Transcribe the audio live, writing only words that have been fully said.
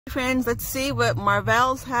Friends, let's see what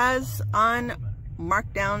Mar-Val's has on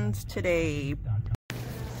markdowns today.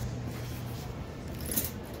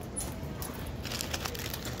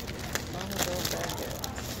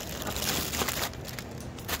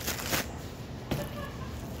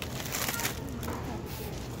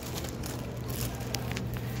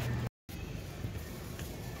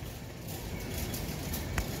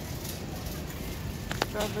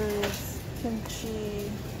 Strawberries,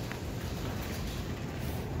 kimchi.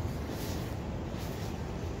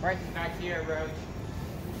 Right back here, Rose.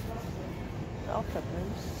 Bell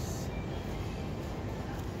peppers.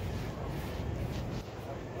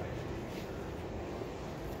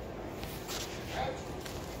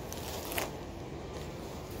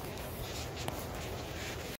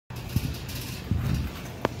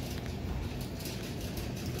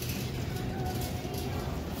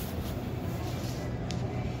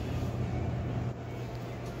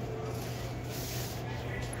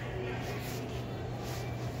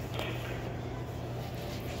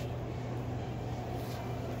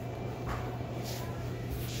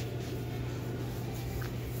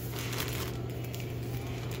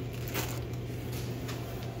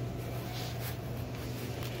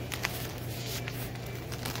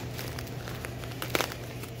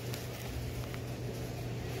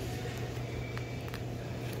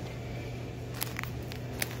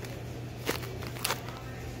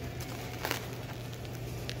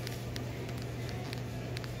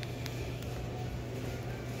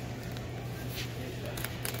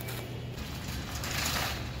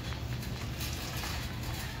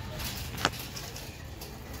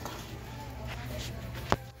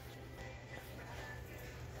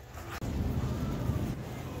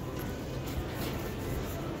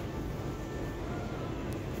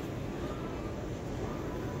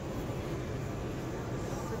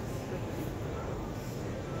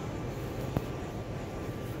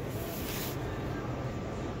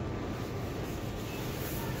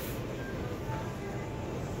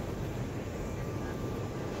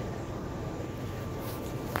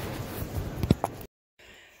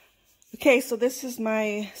 Okay, so this is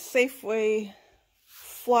my Safeway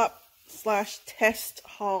flop / test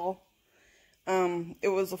haul. It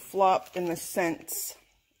was a flop in the sense,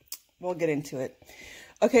 we'll get into it.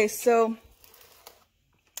 Okay, so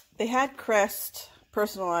they had Crest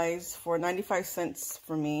personalized for 95 cents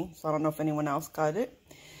for me, so I don't know if anyone else got it.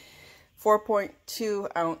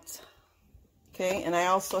 4.2 ounce. Okay, and I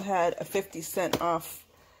also had a 50% off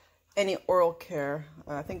any oral care.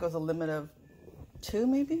 I think it was a limit of 2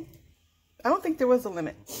 maybe? I don't think there was a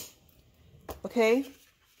limit. Okay.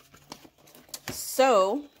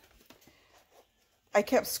 So I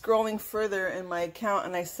kept scrolling further in my account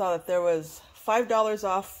and I saw that there was $5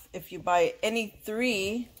 off if you buy any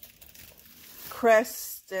 3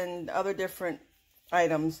 Crest and other different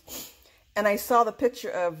items. And I saw the picture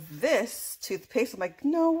of this toothpaste. I'm like,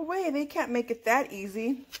 no way, they can't make it that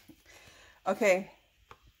easy. Okay.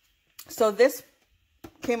 So this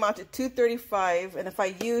came out to $2.35, and if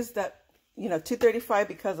I use that, you know, $2.35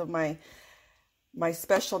 because of my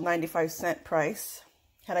special 95-cent price.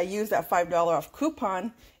 Had I used that $5 off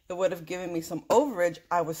coupon, it would have given me some overage,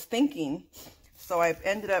 I was thinking. So I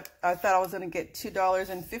ended up, I thought I was going to get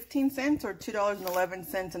 $2.15 or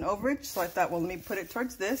 $2.11 in overage. So I thought, well, let me put it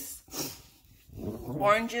towards this.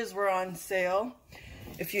 Oranges were on sale.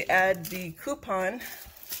 If you add the coupon,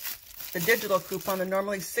 the digital coupon, they're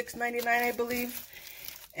normally $6.99, I believe.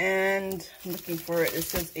 And I'm looking for it. It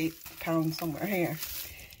says 8 pounds somewhere here.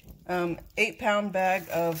 8-pound bag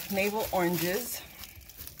of navel oranges.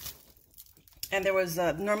 And there was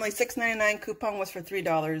normally $6.99. Coupon was for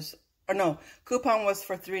 $3. Or no, coupon was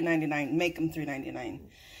for $3.99. Make them $3.99.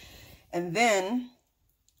 And then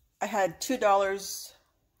I had $2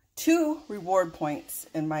 reward points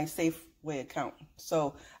in my Safeway account.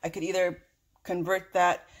 So I could either convert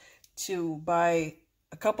that to buy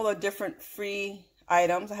a couple of different free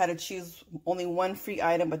items. I had to choose only one free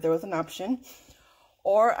item, but there was an option.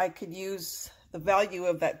 Or I could use the value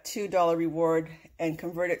of that $2 reward and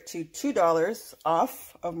convert it to $2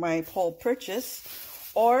 off of my whole purchase.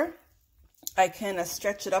 Or I can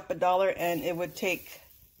stretch it up $1 and it would take,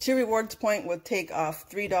 2 rewards point would take off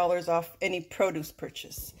 $3 off any produce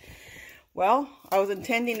purchase. Well, I was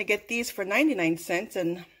intending to get these for 99 cents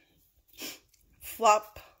and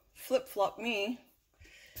flip-flop me.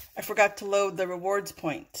 I forgot to load the rewards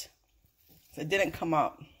point. So it didn't come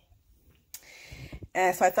out.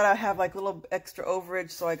 And so I thought I'd have like a little extra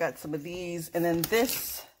overage, so I got some of these. And then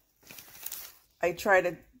this, I tried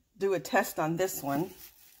to do a test on this one.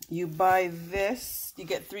 You buy this, you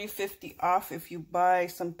get $3.50 off if you buy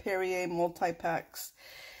some Perrier multi-packs.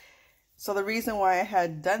 So the reason why I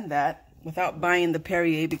had done that without buying the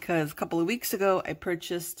Perrier, because a couple of weeks ago I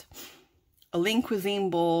purchased a Lean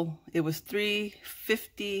Cuisine bowl. It was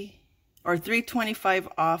 $3.50 or $3.25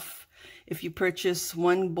 off if you purchase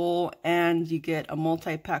one bowl and you get a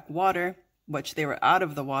multi-pack water, which they were out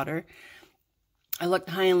of the water. I looked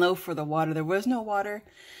high and low for the water. There was no water.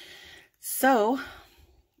 So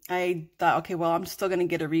I thought, okay, well, I'm still going to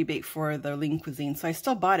get a rebate for the Lean Cuisine. So I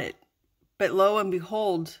still bought it. But lo and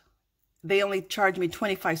behold, they only charged me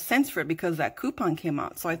 25 cents for it because that coupon came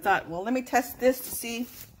out. So I thought, well, let me test this to see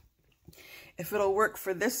if it'll work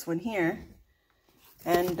for this one here.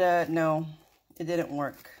 And no, it didn't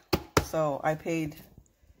work. So I paid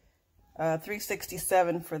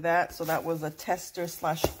 $3.67 for that. So that was a tester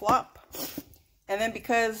slash flop. And then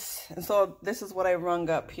so this is what I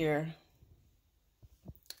rung up here.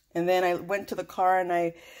 And then I went to the car and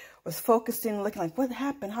I was focusing, looking like, what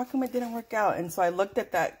happened? How come it didn't work out? And so I looked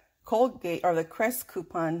at that Colgate or the Crest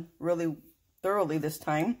coupon really thoroughly this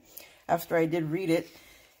time after I did read it.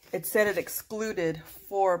 It said it excluded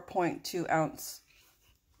 4.2 ounce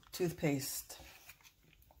toothpaste.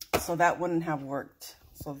 So that wouldn't have worked.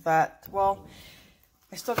 So that, well,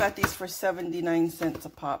 I still got these for 79 cents a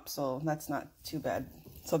pop, so that's not too bad.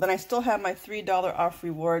 So then I still have my $3 off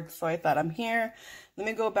reward, so I thought, I'm here, let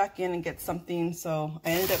me go back in and get something. So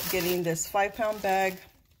I ended up getting this 5-pound bag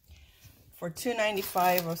for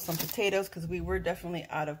 $2.95 of some potatoes, because we were definitely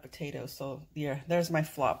out of potatoes. So yeah, there's my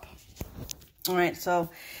flop. All right, so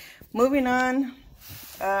moving on,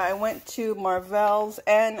 I went to Mar-Val's,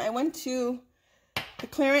 and I went to the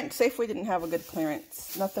clearance. Safeway didn't have a good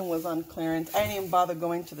clearance. Nothing was on clearance. I didn't even bother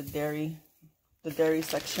going to the dairy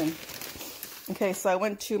section. Okay, so I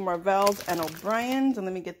went to Mar-Val's and O'Brien's, and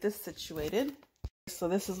let me get this situated. So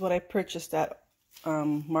this is what I purchased at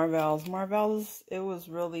Mar-Val's. Mar-Val's, it was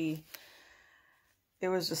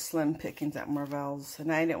just slim pickings at Mar-Val's,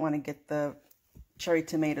 and I didn't want to get the cherry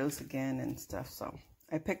tomatoes again and stuff. So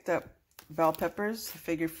I picked up bell peppers. I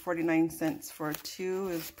figured 49 cents for 2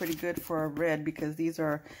 is pretty good for a red, because these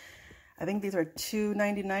are, I think these are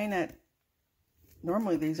 $2.99 at,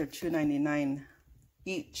 normally these are $2.99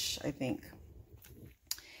 each, I think.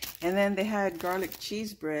 And then they had garlic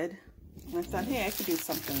cheese bread. And I thought, hey, I could do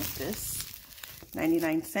something with this.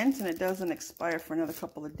 99 cents, and it doesn't expire for another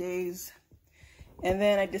couple of days. And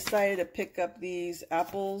then I decided to pick up these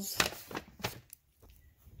apples.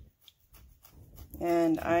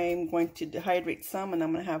 And I'm going to dehydrate some, and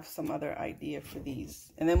I'm going to have some other idea for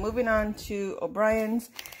these. And then moving on to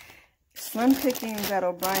O'Brien's. Slim pickings at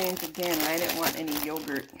O'Brien's again. I didn't want any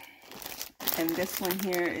yogurt. And this one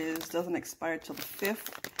here doesn't expire till the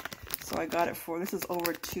 5th. So I got it for, this is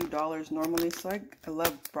over $2 normally. So I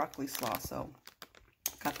love broccoli slaw. So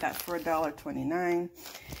got that for $1.29.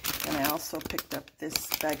 And I also picked up this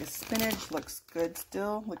bag of spinach. Looks good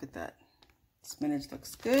still. Look at that. Spinach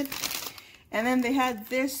looks good. And then they had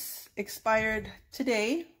this expired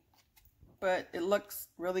today, but it looks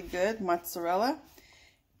really good. Mozzarella.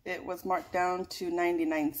 It was marked down to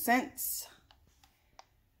 99 cents.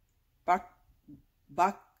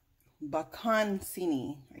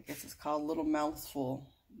 Bocconcini, I guess it's called, little mouthful.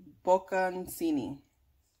 Bocconcini.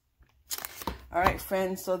 All right,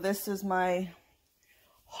 friends, so this is my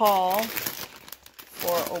haul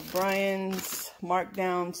for O'Brien's,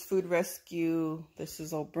 Markdowns, Food Rescue. This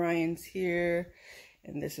is O'Brien's here,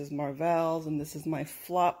 and this is Mar-Val's, and this is my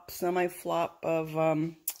flop, semi-flop of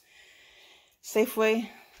Safeway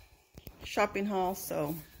shopping haul.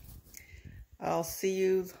 So I'll see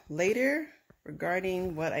you later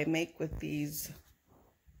regarding what I make with these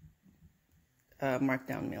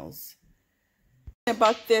markdown meals.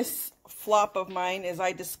 About this flop of mine is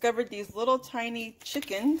I discovered these little tiny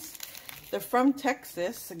chickens. They're from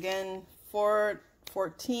Texas. Again,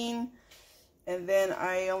 $4.14, and then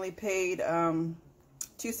I only paid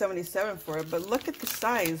 $2.77 for it. But look at the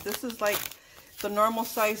size. This is like the normal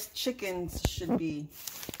size chickens should be.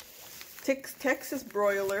 Texas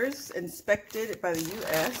broilers, inspected by the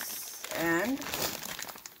U.S. and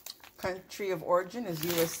country of origin is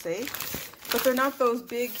USA. But they're not those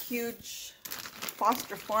big, huge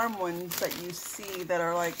Foster Farm ones that you see that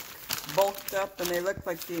are like bulked up and they look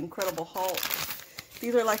like the Incredible Hulk.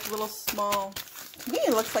 These are like little small, to me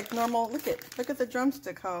it looks like normal, look at the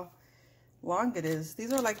drumstick, how long it is.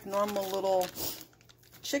 These are like normal little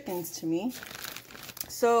chickens to me.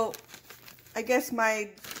 So I guess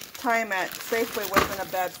my time at Safeway wasn't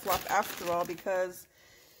a bad flop after all, because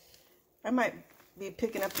I might be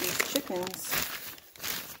picking up these chickens